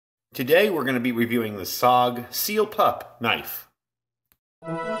Today we're going to be reviewing the SOG Seal Pup knife.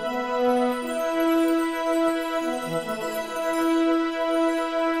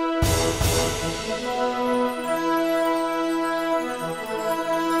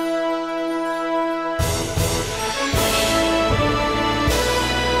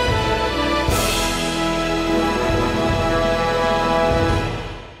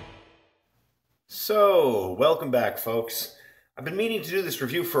 So, welcome back, folks. I've been meaning to do this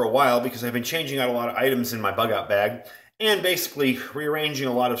review for a while because I've been changing out a lot of items in my bug out bag and basically rearranging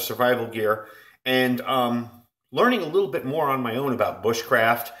a lot of survival gear and learning a little bit more on my own about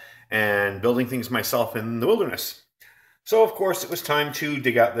bushcraft and building things myself in the wilderness. So, of course, it was time to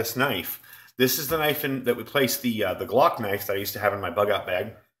dig out this knife. This is the knife that replaced the Glock knife that I used to have in my bug out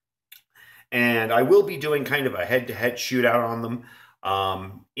bag. And I will be doing kind of a head-to-head shootout on them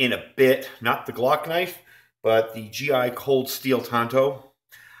in a bit. Not the Glock knife, but the GI Cold Steel Tonto.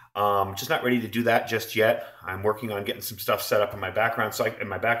 Just not ready to do that just yet. I'm working on getting some stuff set up in my background, in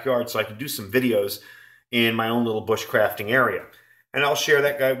my backyard, so I can do some videos in my own little bushcrafting area. And I'll share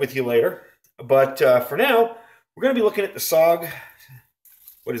that guy with you later. But for now, we're going to be looking at the SOG,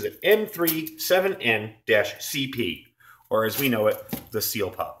 what is it, M37N-CP, or as we know it, the Seal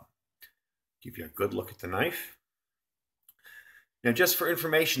Pup. Give you a good look at the knife. Now, just for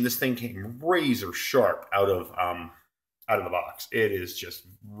information, this thing came razor sharp out of the box. It is just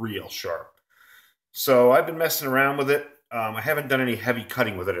real sharp. So I've been messing around with it. I haven't done any heavy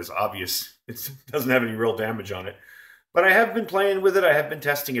cutting with it, as obvious. It doesn't have any real damage on it. But I have been playing with it. I have been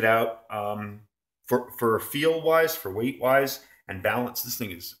testing it out. For feel-wise, for weight-wise, and balance, this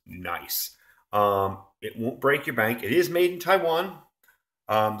thing is nice. It won't break your bank. It is made in Taiwan.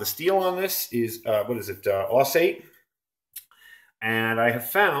 The steel on this is, AUS-8. And I have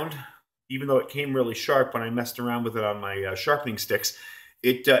found, even though it came really sharp when I messed around with it on my sharpening sticks,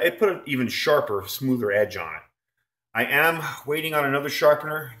 it put an even sharper, smoother edge on it. I am waiting on another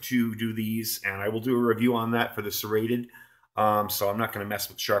sharpener to do these, and I will do a review on that for the serrated. So I'm not going to mess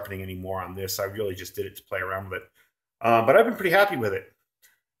with sharpening anymore on this. I really just did it to play around with it. But I've been pretty happy with it.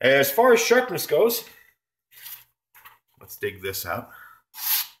 As far as sharpness goes, let's dig this out.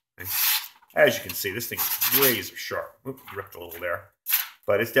 And as you can see, this thing is razor sharp. Oops, ripped a little there.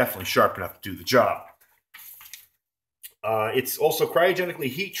 But it's definitely sharp enough to do the job. It's also cryogenically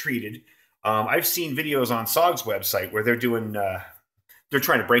heat treated. I've seen videos on SOG's website where they're doing, they're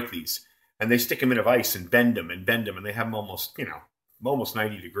trying to break these. And they stick them in ice and bend them, and they have them almost, almost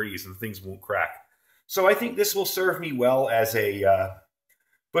 90 degrees, and things won't crack. So I think this will serve me well as a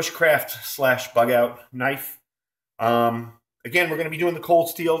bushcraft / bug out knife. Again, we're going to be doing the Cold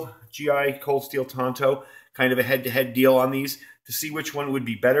Steel, GI Cold Steel Tonto, kind of a head-to-head deal on these to see which one would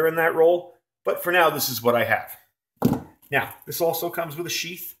be better in that role. But for now, this is what I have. Now, this also comes with a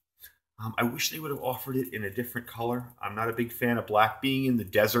sheath. I wish they would have offered it in a different color. I'm not a big fan of black. Being in the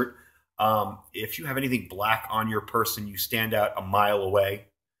desert, if you have anything black on your person, you stand out a mile away.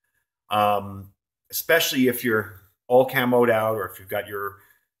 Especially if you're all camoed out or if you've got your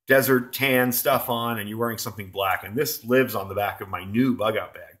desert tan stuff on and you're wearing something black. And this lives on the back of my new bug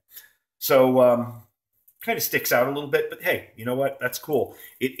out bag. So kind of sticks out a little bit, but hey, you know what? That's cool.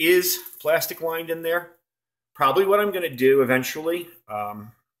 It is plastic lined in there. Probably what I'm going to do eventually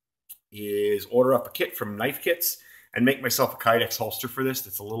is order up a kit from Knife Kits and make myself a Kydex holster for this.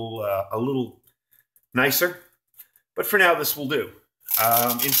 That's a little nicer. But for now, this will do.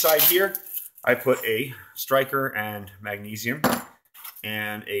 Inside here, I put a striker and magnesium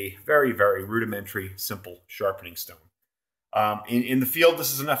and a very, very rudimentary, simple sharpening stone. In the field,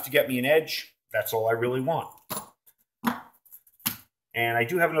 this is enough to get me an edge. That's all I really want. And I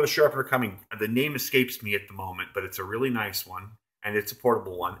do have another sharpener coming. The name escapes me at the moment, but it's a really nice one, and it's a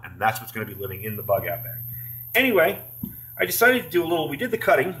portable one, and that's what's going to be living in the bug out bag. Anyway, I decided to do a little, we did the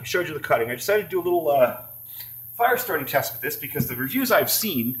cutting, I showed you the cutting. I decided to do a little fire starting test with this because the reviews I've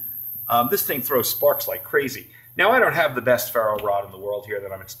seen, this thing throws sparks like crazy. Now, I don't have the best ferro rod in the world here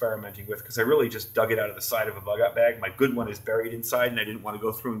that I'm experimenting with because I really just dug it out of the side of a bug out bag. My good one is buried inside, and I didn't want to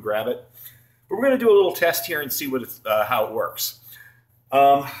go through and grab it. But we're going to do a little test here and see what how it works.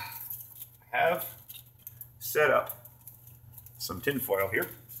 I have set up some tin foil here.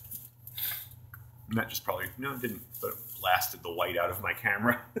 And that just probably, it didn't, but it blasted the white out of my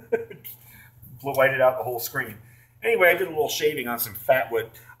camera. Whited out the whole screen. Anyway, I did a little shaving on some fat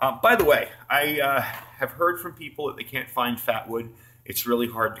wood. By the way, I have heard from people that they can't find fat wood. It's really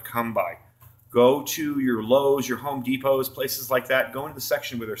hard to come by. Go to your Lowe's, your Home Depots, places like that. Go into the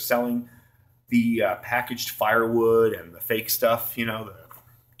section where they're selling the packaged firewood and the fake stuff, the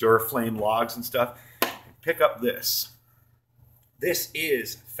Duraflame logs and stuff. And pick up this. This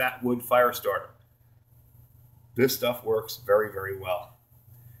is Fat Wood Fire Starter. This stuff works very, very well.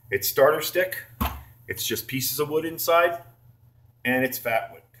 It's starter stick. It's just pieces of wood inside, and it's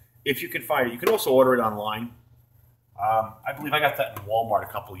fat wood. If you can find it, you can also order it online. I believe I got that in Walmart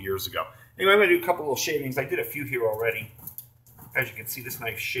a couple years ago. Anyway, I'm going to do a couple little shavings. I did a few here already. As you can see, this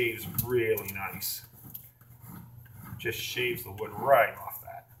knife shaves really nice. Just shaves the wood right off that.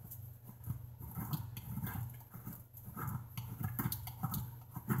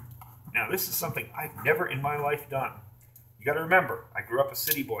 Now, this is something I've never in my life done. You got to remember, I grew up a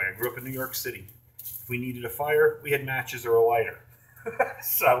city boy. I grew up in New York City. If we needed a fire, we had matches or a lighter.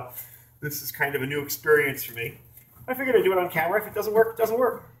 So this is kind of a new experience for me. I figured I'd do it on camera. If it doesn't work, it doesn't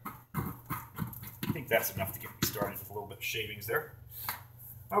work. I think that's enough to get me started with a little bit of shavings there.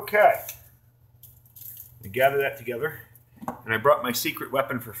 Okay. I gather that together, and I brought my secret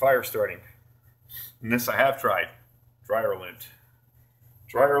weapon for fire starting. And this I have tried, dryer lint.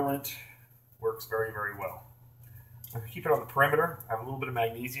 Dryer lint works very, very well. I keep it on the perimeter. I have a little bit of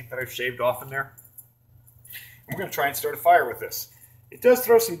magnesium that I've shaved off in there. And we're going to try and start a fire with this. It does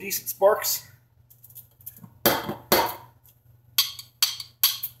throw some decent sparks. Looks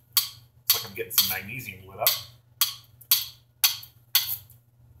like I'm getting some magnesium lit up.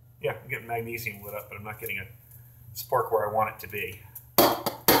 Yeah, I'm getting magnesium lit up, but I'm not getting a spark where I want it to be. Yeah,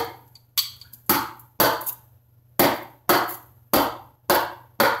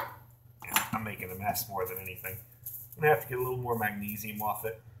 I'm making a mess more than anything. I'm going to have to get a little more magnesium off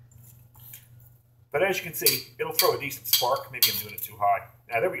it. But as you can see, it'll throw a decent spark. Maybe I'm doing it too high.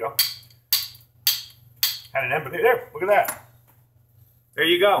 Now, there we go. Had an ember there. There, look at that. There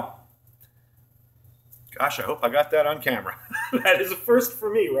you go. Gosh, I hope I got that on camera. That is a first for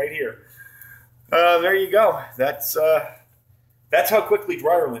me right here. There you go. That's how quickly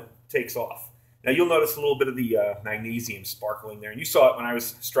dryer lint takes off. Now, you'll notice a little bit of the magnesium sparkling there. And you saw it when I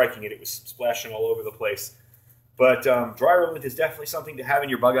was striking it. It was splashing all over the place. But dryer lint is definitely something to have in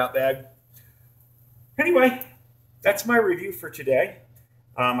your bug out bag. Anyway, that's my review for today.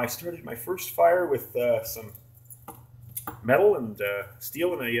 I started my first fire with some metal and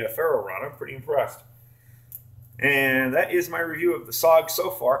steel and a ferro rod. I'm pretty impressed. And that is my review of the SOG so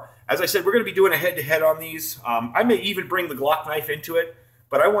far. As I said, we're going to be doing a head-to-head on these. I may even bring the Glock knife into it,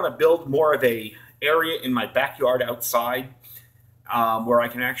 but I want to build more of a area in my backyard outside where I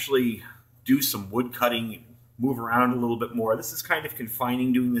can actually do some wood cutting, move around a little bit more. This is kind of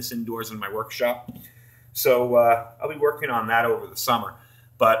confining doing this indoors in my workshop. So I'll be working on that over the summer.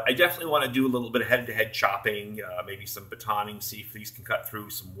 But I definitely want to do a little bit of head-to-head chopping, maybe some batoning, see if these can cut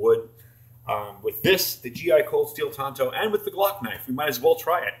through some wood. With this, the GI Cold Steel Tonto, and with the Glock knife, we might as well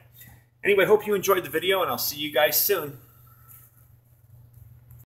try it. Anyway, hope you enjoyed the video, and I'll see you guys soon.